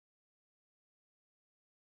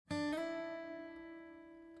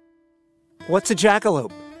What's a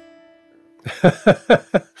jackalope?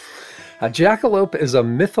 A jackalope is a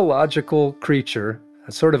mythological creature,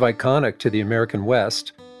 sort of iconic to the American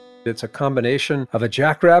West. It's a combination of a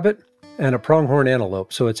jackrabbit and a pronghorn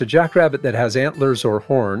antelope. So it's a jackrabbit that has antlers or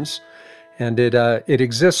horns, and it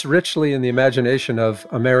exists richly in the imagination of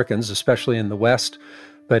Americans, especially in the West,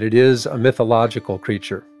 but it is a mythological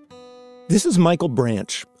creature. This is Michael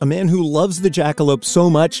Branch, a man who loves the jackalope so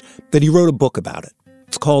much that he wrote a book about it.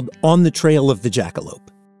 It's called On the Trail of the Jackalope.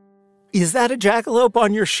 Is that a jackalope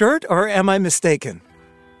on your shirt, or am I mistaken?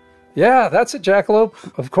 Yeah, that's a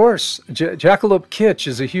jackalope, of course. Jackalope kitsch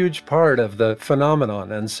is a huge part of the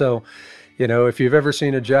phenomenon. And so, if you've ever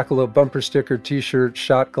seen a jackalope bumper sticker, T-shirt,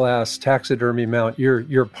 shot glass, taxidermy mount,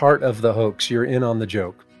 you're part of the hoax. You're in on the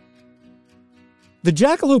joke. The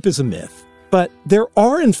jackalope is a myth, but there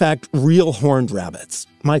are, in fact, real horned rabbits.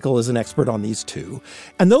 Michael is an expert on these too.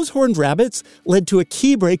 And those horned rabbits led to a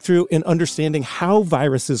key breakthrough in understanding how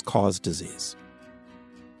viruses cause disease.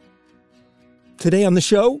 Today on the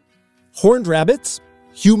show, horned rabbits,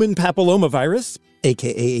 human papillomavirus,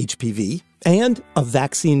 aka HPV, and a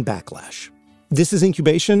vaccine backlash. This is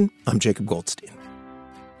Incubation. I'm Jacob Goldstein.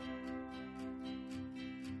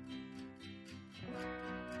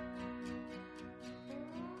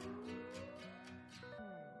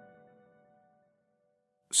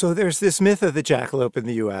 So there's this myth of the jackalope in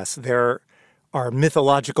the U.S. There are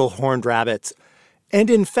mythological horned rabbits. And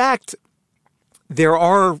in fact, there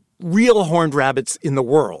are real horned rabbits in the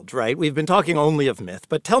world, right? We've been talking only of myth,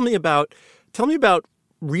 but tell me about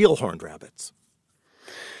real horned rabbits.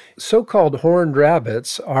 So-called horned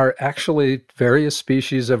rabbits are actually various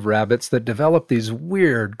species of rabbits that develop these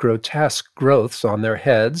weird, grotesque growths on their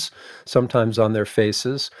heads, sometimes on their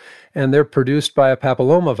faces, and they're produced by a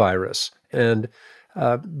papillomavirus. And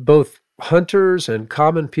both hunters and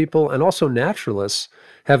common people and also naturalists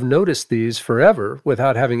have noticed these forever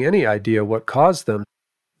without having any idea what caused them.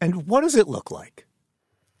 And what does it look like?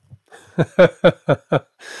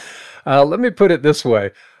 Let me put it this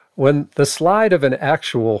way. When the slide of an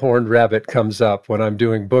actual horned rabbit comes up when I'm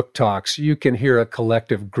doing book talks, you can hear a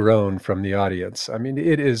collective groan from the audience. I mean,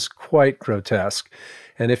 it is quite grotesque.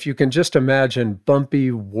 And if you can just imagine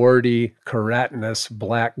bumpy, warty, keratinous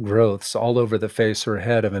black growths all over the face or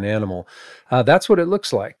head of an animal, that's what it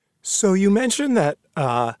looks like. So you mentioned that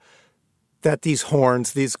these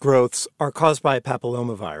horns, these growths, are caused by a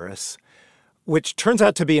papillomavirus, which turns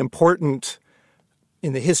out to be important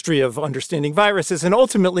in the history of understanding viruses and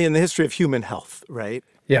ultimately in the history of human health, right?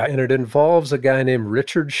 Yeah, and it involves a guy named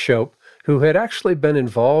Richard Shope, who had actually been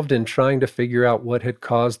involved in trying to figure out what had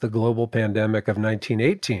caused the global pandemic of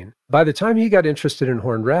 1918. By the time he got interested in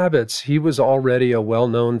horned rabbits, he was already a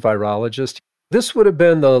well-known virologist. This would have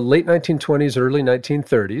been the late 1920s, early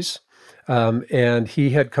 1930s. And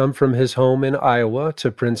he had come from his home in Iowa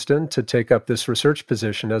to Princeton to take up this research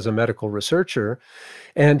position as a medical researcher.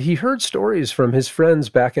 And he heard stories from his friends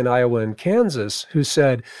back in Iowa and Kansas who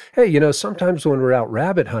said, hey, sometimes when we're out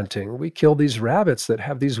rabbit hunting, we kill these rabbits that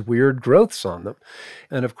have these weird growths on them.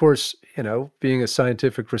 And of course, being a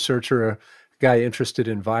scientific researcher, a guy interested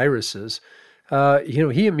in viruses,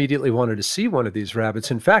 he immediately wanted to see one of these rabbits.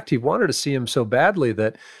 In fact, he wanted to see him so badly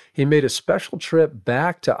that he made a special trip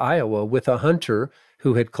back to Iowa with a hunter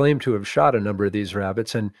who had claimed to have shot a number of these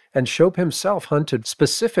rabbits. And Shope himself hunted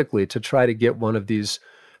specifically to try to get one of these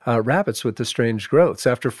rabbits with the strange growths.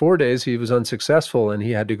 After 4 days, he was unsuccessful and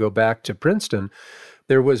he had to go back to Princeton.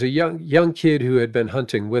 There was a young kid who had been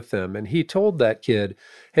hunting with them. And he told that kid,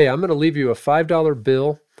 hey, I'm going to leave you a $5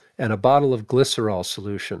 bill and a bottle of glycerol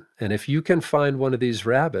solution. And if you can find one of these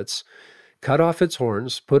rabbits, cut off its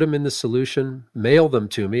horns, put them in the solution, mail them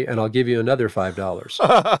to me, and I'll give you another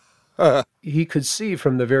 $5. He could see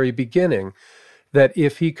from the very beginning that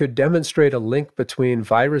if he could demonstrate a link between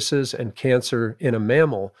viruses and cancer in a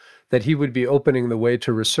mammal, that he would be opening the way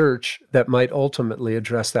to research that might ultimately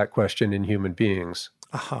address that question in human beings.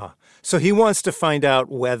 So he wants to find out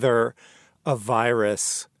whether a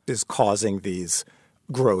virus is causing these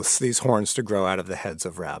growths, these horns to grow out of the heads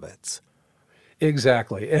of rabbits.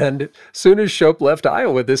 Exactly. And as soon as Shope left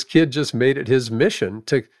Iowa, this kid just made it his mission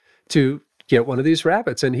to get one of these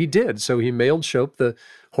rabbits. And he did. So he mailed Shope the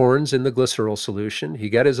horns in the glycerol solution. He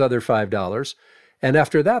got his other $5. And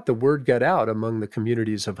after that, the word got out among the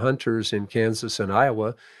communities of hunters in Kansas and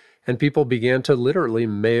Iowa. And people began to literally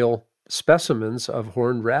mail specimens of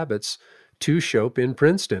horned rabbits to Shope in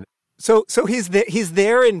Princeton. So he's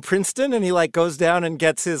there in Princeton, and he like goes down and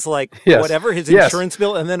gets his Yes. whatever, his Yes. insurance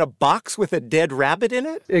bill, and then a box with a dead rabbit in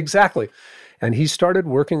it? Exactly. And he started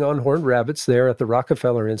working on horned rabbits there at the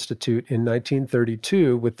Rockefeller Institute in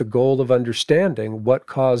 1932 with the goal of understanding what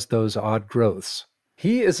caused those odd growths.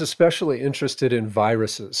 He is especially interested in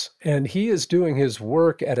viruses, and he is doing his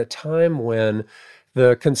work at a time when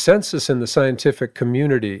the consensus in the scientific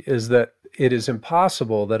community is that it is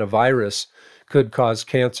impossible that a virus could cause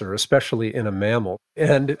cancer, especially in a mammal.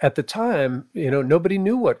 And at the time, nobody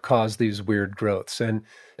knew what caused these weird growths.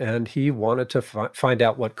 And he wanted to find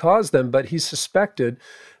out what caused them, but he suspected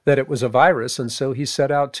that it was a virus. And so he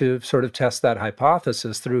set out to sort of test that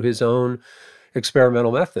hypothesis through his own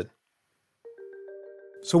experimental method.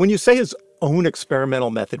 So when you say his own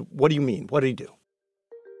experimental method, what do you mean? What did he do?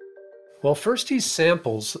 Well, first he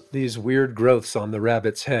samples these weird growths on the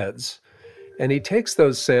rabbits' heads. And he takes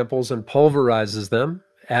those samples and pulverizes them,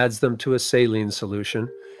 adds them to a saline solution,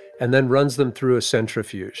 and then runs them through a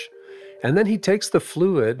centrifuge. And then he takes the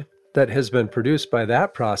fluid that has been produced by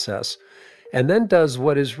that process and then does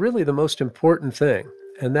what is really the most important thing.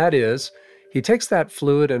 And that is, he takes that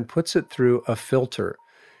fluid and puts it through a filter.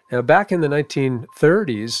 Now, back in the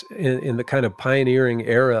 1930s, in the kind of pioneering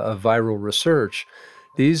era of viral research,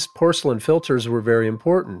 these porcelain filters were very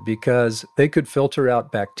important because they could filter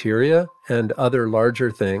out bacteria and other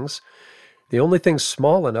larger things. The only thing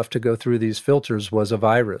small enough to go through these filters was a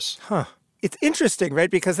virus. Huh. It's interesting,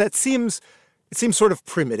 right? Because it seems sort of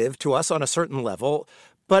primitive to us on a certain level,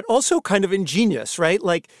 but also kind of ingenious, right?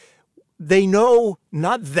 Like, they know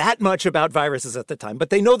not that much about viruses at the time,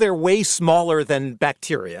 but they know they're way smaller than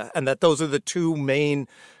bacteria and that those are the two main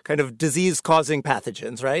kind of disease-causing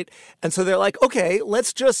pathogens, right? And so they're like, okay,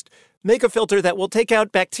 let's just make a filter that will take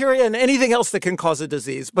out bacteria and anything else that can cause a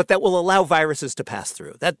disease, but that will allow viruses to pass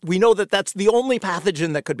through. That we know that that's the only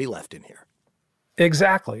pathogen that could be left in here.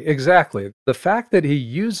 Exactly. The fact that he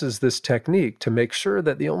uses this technique to make sure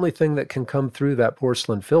that the only thing that can come through that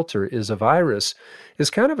porcelain filter is a virus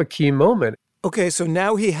is kind of a key moment. Okay, so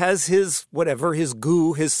now he has his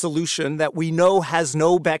goo, his solution that we know has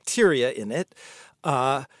no bacteria in it,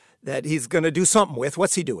 that he's going to do something with.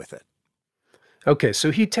 What's he do with it? Okay,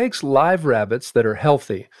 so he takes live rabbits that are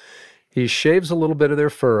healthy. He shaves a little bit of their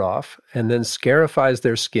fur off and then scarifies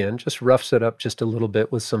their skin, just roughs it up just a little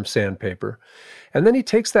bit with some sandpaper. And then he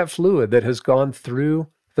takes that fluid that has gone through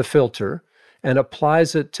the filter and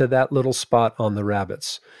applies it to that little spot on the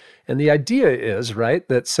rabbits. And the idea is, right,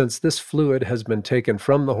 that since this fluid has been taken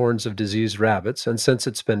from the horns of diseased rabbits, and since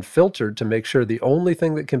it's been filtered to make sure the only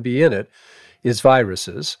thing that can be in it is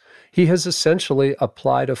viruses, he has essentially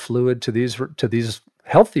applied a fluid to these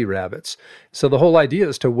healthy rabbits. So the whole idea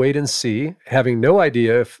is to wait and see, having no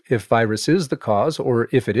idea if virus is the cause, or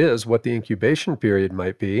if it is, what the incubation period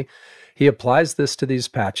might be. He applies this to these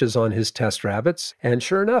patches on his test rabbits, and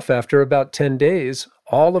sure enough, after about 10 days,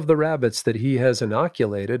 all of the rabbits that he has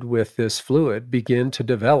inoculated with this fluid begin to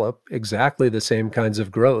develop exactly the same kinds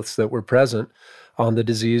of growths that were present on the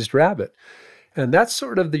diseased rabbit. And that's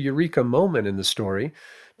sort of the eureka moment in the story,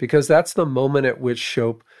 because that's the moment at which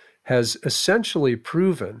Shope has essentially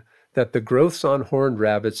proven that the growths on horned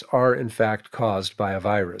rabbits are in fact caused by a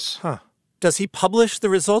virus. Huh. Does he publish the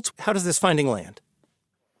results? How does this finding land?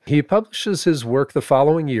 He publishes his work the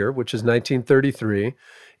following year, which is 1933,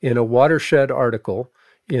 in a watershed article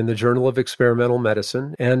in the Journal of Experimental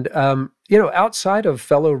Medicine. And, outside of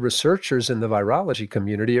fellow researchers in the virology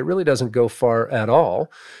community, it really doesn't go far at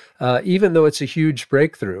all, even though it's a huge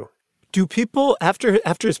breakthrough. Do people, after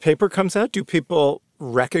his paper comes out, do people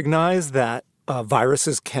recognize that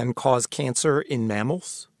viruses can cause cancer in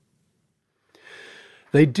mammals?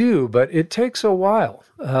 They do, but it takes a while.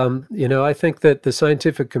 I think that the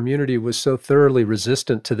scientific community was so thoroughly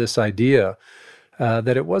resistant to this idea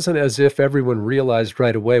that it wasn't as if everyone realized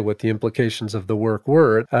right away what the implications of the work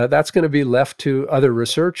were. That's going to be left to other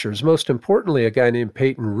researchers, most importantly, a guy named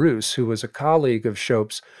Peyton Roos, who was a colleague of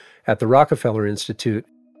Shope's at the Rockefeller Institute.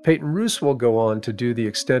 Peyton Roos will go on to do the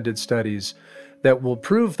extended studies that will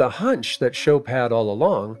prove the hunch that Shope had all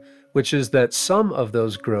along, which is that some of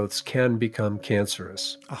those growths can become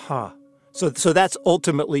cancerous. Aha. So that's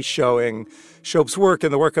ultimately showing Shope's work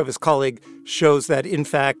and the work of his colleague shows that, in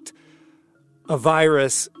fact, a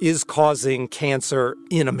virus is causing cancer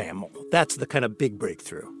in a mammal. That's the kind of big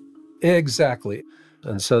breakthrough. Exactly.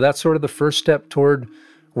 And so that's sort of the first step toward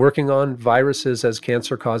working on viruses as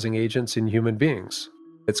cancer-causing agents in human beings.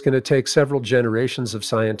 It's going to take several generations of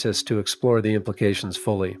scientists to explore the implications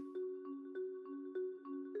fully.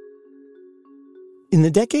 In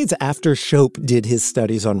the decades after Shope did his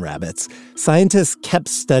studies on rabbits, scientists kept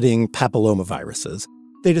studying papillomaviruses.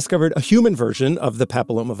 They discovered a human version of the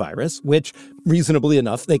papillomavirus, which, reasonably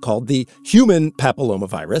enough, they called the human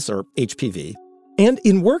papillomavirus, or HPV. And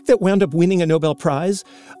in work that wound up winning a Nobel Prize,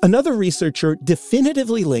 another researcher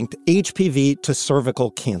definitively linked HPV to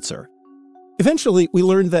cervical cancer. Eventually, we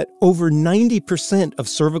learned that over 90% of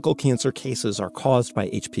cervical cancer cases are caused by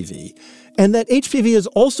HPV, and that HPV is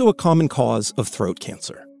also a common cause of throat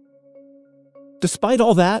cancer. Despite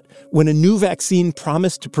all that, when a new vaccine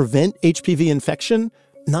promised to prevent HPV infection,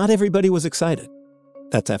 not everybody was excited.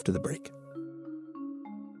 That's after the break.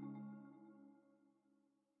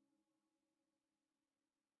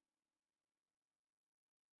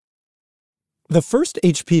 The first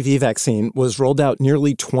HPV vaccine was rolled out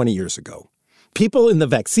nearly 20 years ago. People in the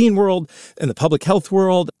vaccine world, and the public health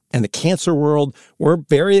world, and the cancer world were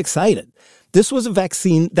very excited. This was a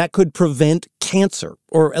vaccine that could prevent cancer,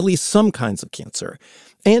 or at least some kinds of cancer.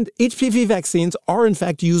 And HPV vaccines are, in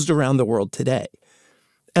fact, used around the world today.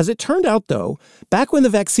 As it turned out, though, back when the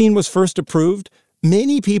vaccine was first approved,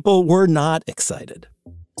 many people were not excited.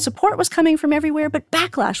 Support was coming from everywhere, but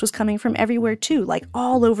backlash was coming from everywhere, too, like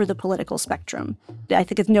all over the political spectrum. I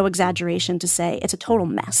think it's no exaggeration to say it's a total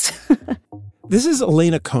mess. This is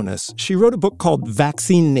Elena Conis. She wrote a book called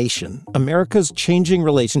Vaccine Nation, America's Changing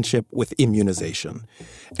Relationship with Immunization.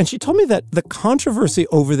 And she told me that the controversy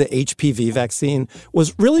over the HPV vaccine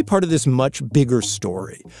was really part of this much bigger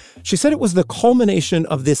story. She said it was the culmination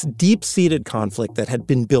of this deep-seated conflict that had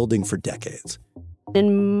been building for decades.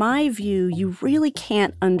 In my view, you really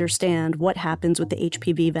can't understand what happens with the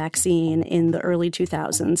HPV vaccine in the early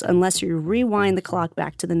 2000s unless you rewind the clock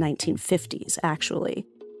back to the 1950s, actually.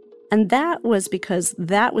 And that was because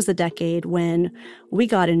that was the decade when we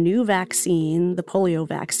got a new vaccine, the polio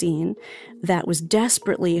vaccine, that was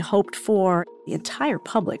desperately hoped for. The entire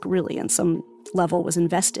public, really, on some level, was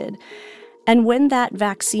invested. And when that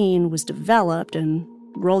vaccine was developed and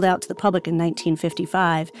rolled out to the public in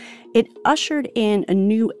 1955, it ushered in a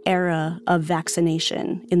new era of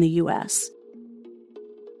vaccination in the U.S.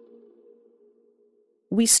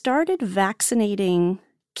 We started vaccinating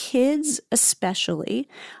kids especially,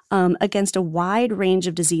 against a wide range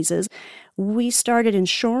of diseases. We started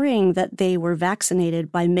ensuring that they were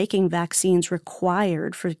vaccinated by making vaccines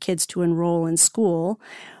required for kids to enroll in school.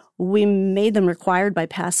 We made them required by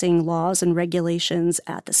passing laws and regulations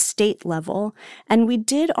at the state level. And we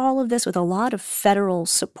did all of this with a lot of federal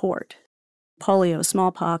support. Polio,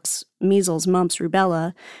 smallpox, measles, mumps,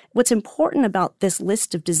 rubella. What's important about this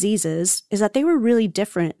list of diseases is that they were really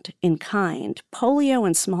different in kind. Polio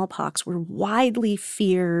and smallpox were widely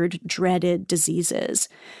feared, dreaded diseases.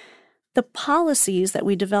 The policies that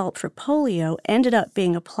we developed for polio ended up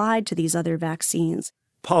being applied to these other vaccines.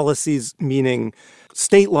 Policies meaning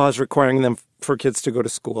state laws requiring them for kids to go to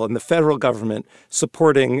school and the federal government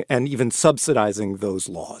supporting and even subsidizing those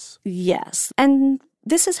laws. Yes. And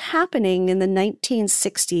this is happening in the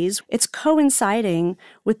 1960s. It's coinciding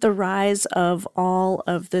with the rise of all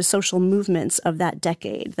of the social movements of that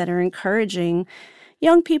decade that are encouraging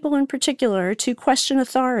young people in particular to question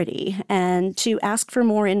authority and to ask for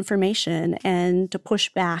more information and to push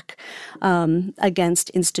back against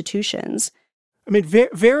institutions. I mean,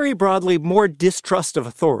 very broadly, more distrust of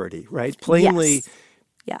authority, right? Plainly,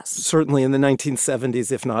 yes. Certainly in the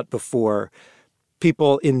 1970s, if not before,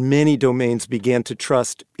 people in many domains began to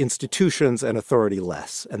trust institutions and authority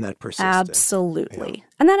less, and that persisted. Absolutely. Yeah.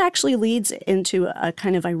 And that actually leads into a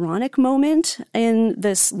kind of ironic moment in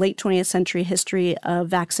this late 20th century history of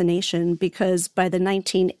vaccination, because by the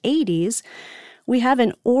 1980s, we have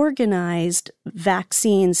an organized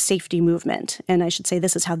vaccine safety movement. And I should say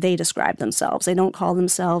this is how they describe themselves. They don't call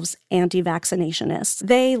themselves anti-vaccinationists.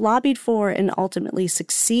 They lobbied for and ultimately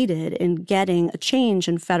succeeded in getting a change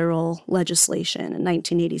in federal legislation. In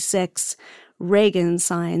 1986, Reagan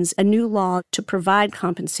signs a new law to provide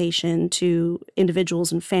compensation to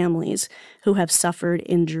individuals and families who have suffered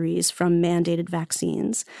injuries from mandated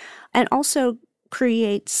vaccines, and also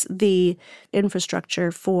creates the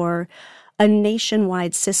infrastructure for a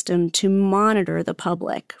nationwide system to monitor the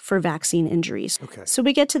public for vaccine injuries. Okay. So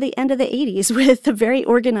we get to the end of the 80s with a very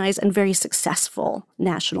organized and very successful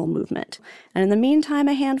national movement. And in the meantime,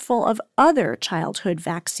 a handful of other childhood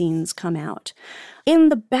vaccines come out. In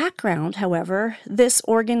the background, however, this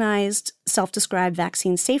organized, self-described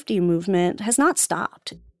vaccine safety movement has not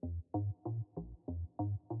stopped.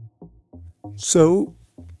 So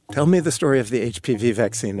tell me the story of the HPV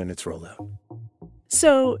vaccine and its rollout.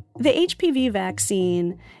 So the HPV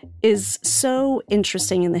vaccine is so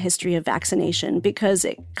interesting in the history of vaccination because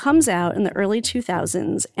it comes out in the early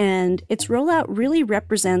 2000s, and its rollout really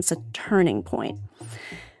represents a turning point.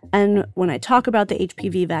 And when I talk about the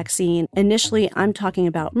HPV vaccine, initially I'm talking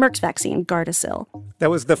about Merck's vaccine, Gardasil. That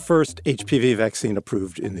was the first HPV vaccine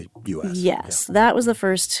approved in the U.S. Yes, that was the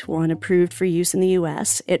first one approved for use in the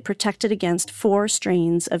U.S. It protected against 4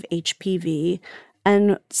 strains of HPV.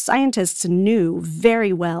 And scientists knew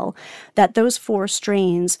very well that those 4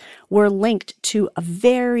 strains were linked to a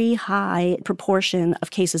very high proportion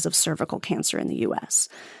of cases of cervical cancer in the U.S.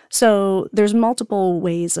 So there's multiple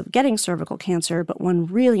ways of getting cervical cancer, but one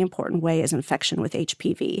really important way is infection with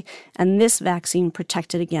HPV. And this vaccine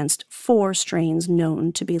protected against 4 strains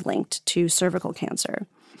known to be linked to cervical cancer.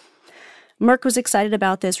 Merck was excited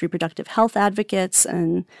about this. Reproductive health advocates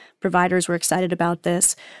and providers were excited about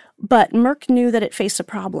this. But Merck knew that it faced a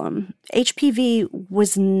problem. HPV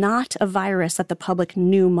was not a virus that the public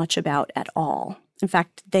knew much about at all. In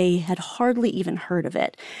fact, they had hardly even heard of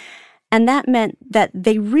it. And that meant that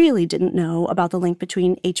they really didn't know about the link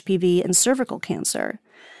between HPV and cervical cancer.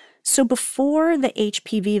 So before the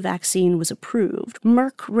HPV vaccine was approved,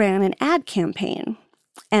 Merck ran an ad campaign.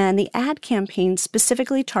 And the ad campaign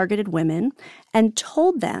specifically targeted women and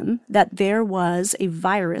told them that there was a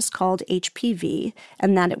virus called HPV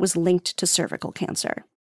and that it was linked to cervical cancer.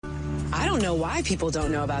 I don't know why people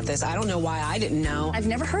don't know about this. I don't know why I didn't know. I've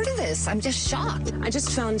never heard of this. I'm just shocked. I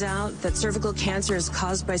just found out that cervical cancer is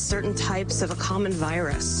caused by certain types of a common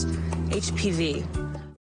virus, HPV.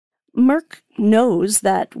 Merck knows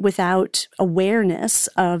that without awareness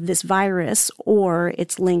of this virus or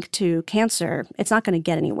its link to cancer, it's not going to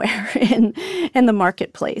get anywhere in the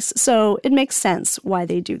marketplace. So it makes sense why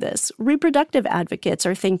they do this. Reproductive advocates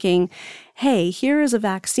are thinking, hey, here is a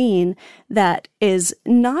vaccine that is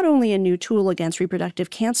not only a new tool against reproductive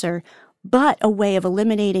cancer, but a way of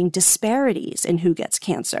eliminating disparities in who gets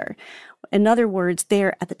cancer. In other words,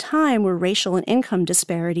 there at the time were racial and income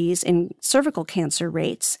disparities in cervical cancer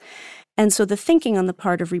rates. And so the thinking on the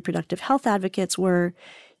part of reproductive health advocates were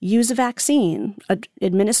use a vaccine,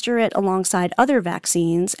 administer it alongside other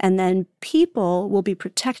vaccines, and then people will be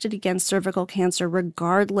protected against cervical cancer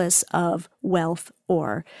regardless of wealth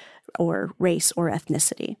or race or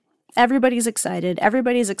ethnicity. Everybody's excited.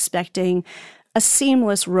 Everybody's expecting a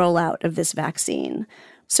seamless rollout of this vaccine.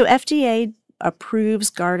 So FDA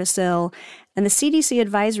approves Gardasil, and the CDC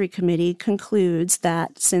Advisory Committee concludes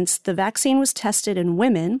that since the vaccine was tested in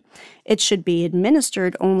women, it should be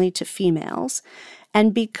administered only to females.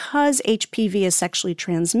 And because HPV is sexually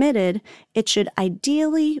transmitted, it should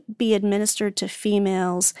ideally be administered to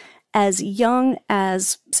females as young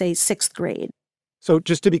as, say, 6th grade. So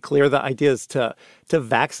just to be clear, the idea is to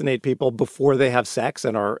vaccinate people before they have sex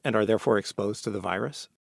and are therefore exposed to the virus?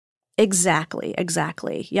 Exactly.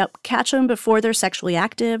 Yep. Catch them before they're sexually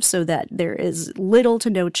active so that there is little to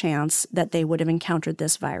no chance that they would have encountered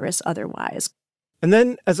this virus otherwise. And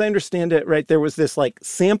then, as I understand it, right, there was this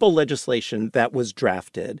sample legislation that was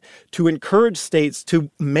drafted to encourage states to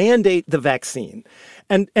mandate the vaccine.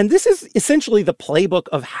 And this is essentially the playbook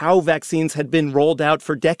of how vaccines had been rolled out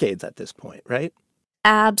for decades at this point, right?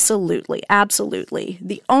 Absolutely.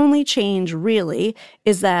 The only change really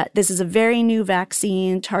is that this is a very new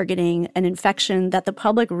vaccine targeting an infection that the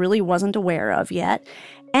public really wasn't aware of yet,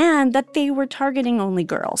 and that they were targeting only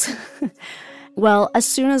girls. Well, as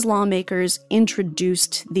soon as lawmakers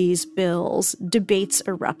introduced these bills, debates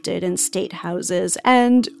erupted in state houses,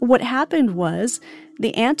 and what happened was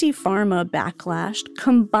the anti-pharma backlash,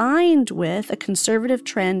 combined with a conservative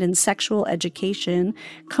trend in sexual education,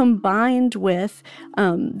 combined with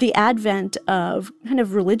the advent of kind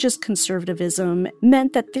of religious conservatism,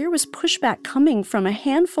 meant that there was pushback coming from a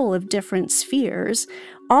handful of different spheres,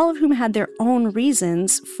 all of whom had their own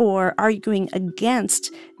reasons for arguing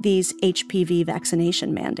against these HPV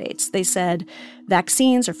vaccination mandates. They said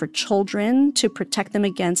vaccines are for children to protect them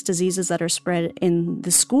against diseases that are spread in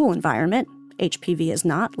the school environment. HPV is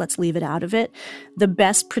not. Let's leave it out of it. The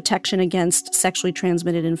best protection against sexually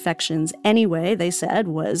transmitted infections anyway, they said,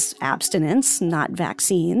 was abstinence, not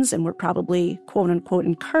vaccines. And we're probably, quote unquote,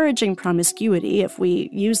 encouraging promiscuity if we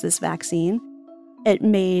use this vaccine. It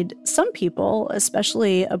made some people,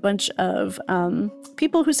 especially a bunch of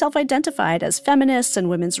people who self-identified as feminists and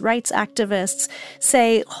women's rights activists,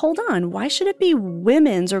 say, hold on, why should it be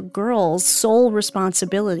women's or girls' sole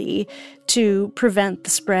responsibility to prevent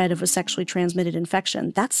the spread of a sexually transmitted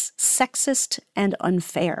infection? That's sexist and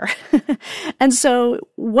unfair. And so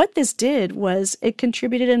what this did was it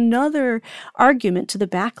contributed another argument to the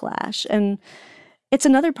backlash. And it's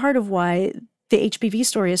another part of why the HPV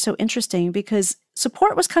story is so interesting, because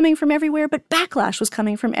support was coming from everywhere, but backlash was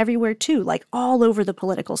coming from everywhere too, like all over the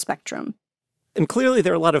political spectrum. And clearly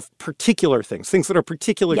there are a lot of particular things that are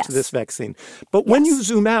particular Yes. to this vaccine. But when you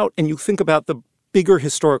zoom out and you think about the bigger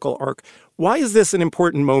historical arc. Why is this an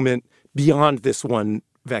important moment beyond this one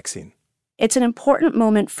vaccine? It's an important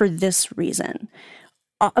moment for this reason.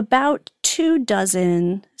 About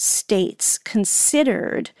 24 states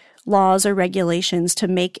considered laws or regulations to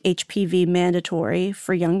make HPV mandatory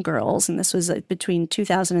for young girls, and this was between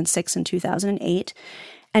 2006 and 2008,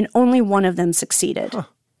 and only one of them succeeded. Huh.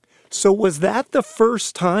 So was that the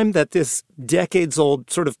first time that this decades-old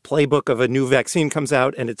sort of playbook of a new vaccine comes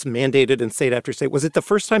out and it's mandated in state after state? Was it the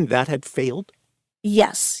first time that had failed?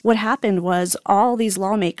 Yes. What happened was all these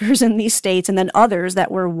lawmakers in these states and then others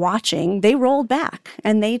that were watching, they rolled back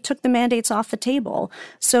and they took the mandates off the table.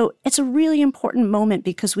 So it's a really important moment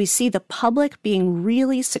because we see the public being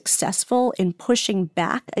really successful in pushing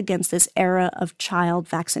back against this era of child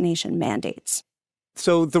vaccination mandates.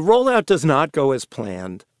 So the rollout does not go as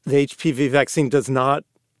planned. The HPV vaccine does not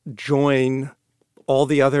join all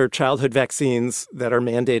the other childhood vaccines that are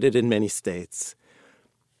mandated in many states.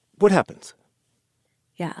 What happens?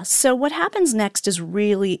 Yeah, so what happens next is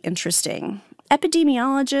really interesting.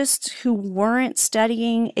 Epidemiologists who weren't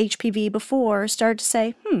studying HPV before started to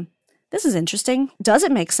say, this is interesting. Does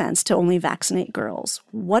it make sense to only vaccinate girls?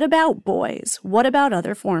 What about boys? What about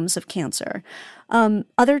other forms of cancer?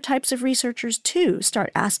 Other types of researchers, too,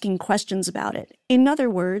 start asking questions about it. In other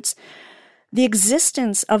words, the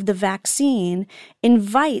existence of the vaccine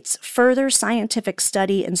invites further scientific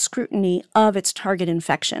study and scrutiny of its target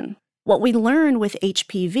infection. What we learned with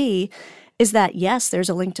HPV is that, yes, there's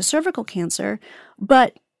a link to cervical cancer,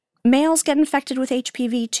 but males get infected with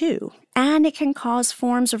HPV too, and it can cause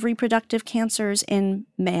forms of reproductive cancers in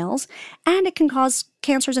males, and it can cause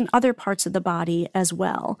cancers in other parts of the body as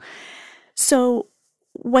well. So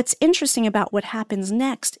what's interesting about what happens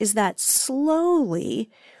next is that slowly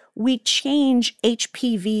we change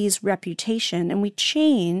HPV's reputation, and we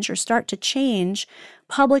change or start to change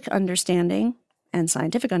public understanding and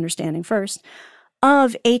scientific understanding first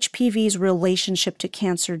of HPV's relationship to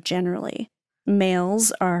cancer generally.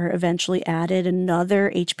 Males are eventually added.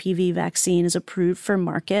 Another HPV vaccine is approved for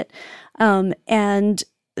market. And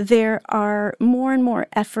there are more and more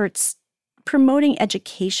efforts promoting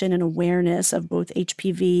education and awareness of both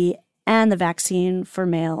HPV and the vaccine for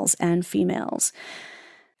males and females.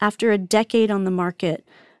 After a decade on the market,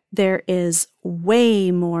 there is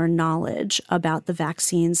way more knowledge about the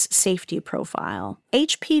vaccine's safety profile.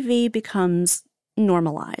 HPV becomes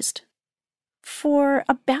normalized. For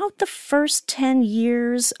about the first 10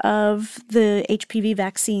 years of the HPV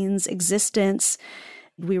vaccine's existence,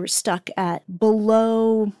 we were stuck at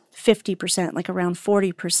below 50%, like around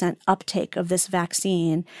 40% uptake of this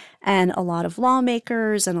vaccine. And a lot of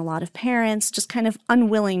lawmakers and a lot of parents just kind of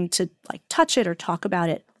unwilling to touch it or talk about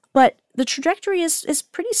it. But the trajectory is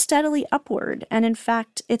pretty steadily upward. And in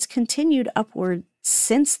fact, it's continued upward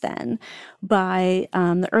since then. By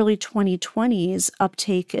the early 2020s,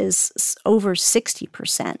 uptake is over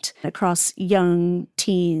 60% across young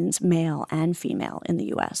teens, male and female, in the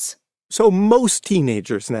U.S. So most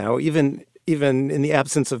teenagers now, even in the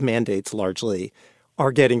absence of mandates largely,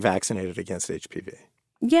 are getting vaccinated against HPV.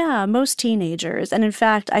 Yeah, most teenagers. And in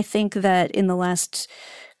fact, I think that in the last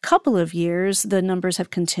couple of years, the numbers have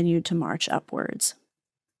continued to march upwards.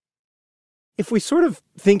 If we sort of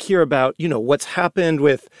think here about, what's happened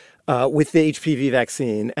with the HPV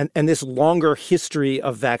vaccine and this longer history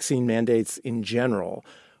of vaccine mandates in general,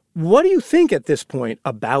 what do you think at this point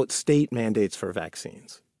about state mandates for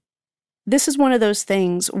vaccines? This is one of those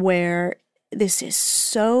things where this is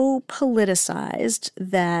so politicized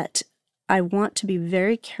that I want to be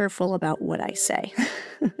very careful about what I say.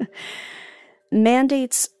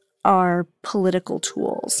 Mandates are political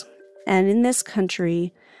tools. And in this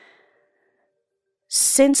country,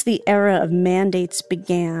 since the era of mandates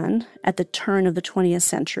began at the turn of the 20th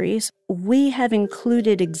century, we have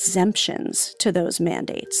included exemptions to those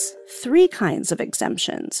mandates. 3 kinds of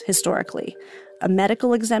exemptions historically: a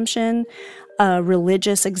medical exemption, a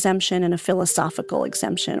religious exemption, and a philosophical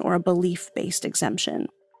exemption, or a belief-based exemption.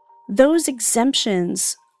 Those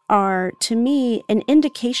exemptions are, to me, an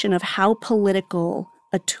indication of how political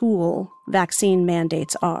a tool vaccine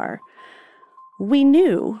mandates are. We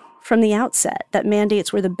knew from the outset that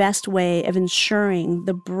mandates were the best way of ensuring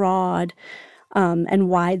the broad and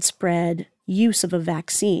widespread use of a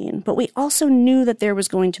vaccine. But we also knew that there was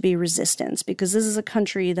going to be resistance because this is a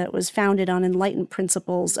country that was founded on enlightened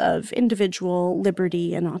principles of individual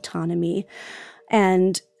liberty and autonomy.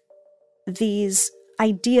 And these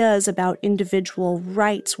ideas about individual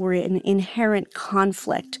rights were in inherent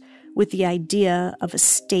conflict with the idea of a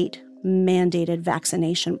state-mandated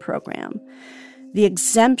vaccination program. The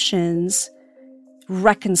exemptions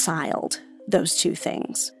reconciled those two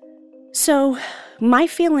things. So my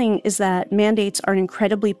feeling is that mandates are an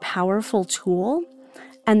incredibly powerful tool,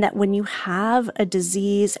 and that when you have a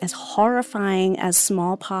disease as horrifying as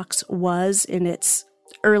smallpox was in its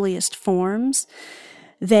earliest forms,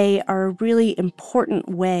 they are a really important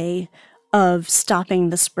way of stopping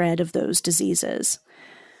the spread of those diseases.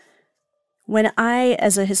 When I,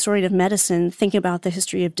 as a historian of medicine, think about the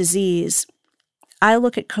history of disease, I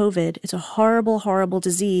look at COVID, it's a horrible, horrible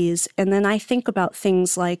disease, and then I think about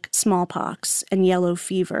things like smallpox and yellow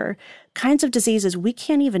fever, kinds of diseases we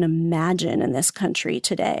can't even imagine in this country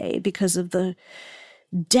today because of the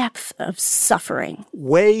depth of suffering.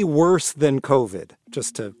 Way worse than COVID,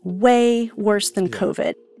 Way worse than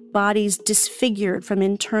COVID. Bodies disfigured from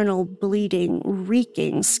internal bleeding,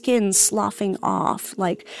 reeking, skin sloughing off,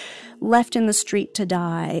 like left in the street to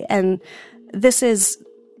die. And this is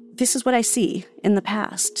what I see in the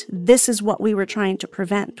past. This is what we were trying to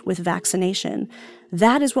prevent with vaccination.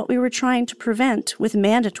 That is what we were trying to prevent with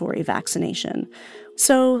mandatory vaccination.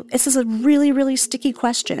 So this is a really, really sticky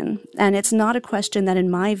question, and it's not a question that, in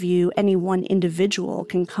my view, any one individual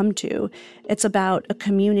can come to. It's about a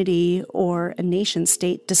community or a nation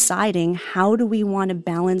state deciding how do we want to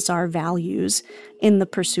balance our values in the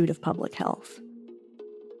pursuit of public health.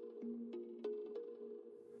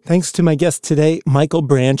 Thanks to my guests today, Michael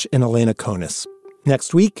Branch and Elena Conis.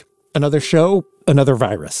 Next week, another show, another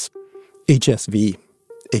virus. HSV,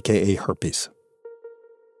 aka herpes.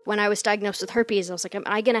 When I was diagnosed with herpes, I was like, am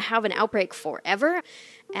I going to have an outbreak forever?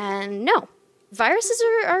 And no, viruses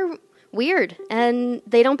are weird, and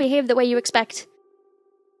they don't behave the way you expect.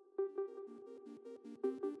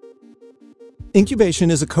 Incubation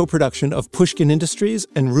is a co-production of Pushkin Industries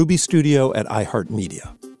and Ruby Studio at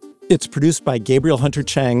iHeartMedia. It's produced by Gabriel Hunter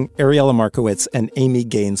Chang, Ariella Markowitz, and Amy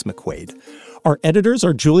Gaines McQuaid. Our editors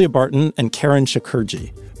are Julia Barton and Karen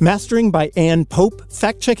Shakurji. Mastering by Ann Pope,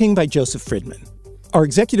 fact-checking by Joseph Friedman. Our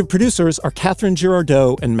executive producers are Catherine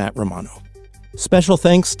Girardeau and Matt Romano. Special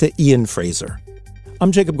thanks to Ian Fraser.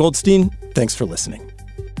 I'm Jacob Goldstein. Thanks for listening.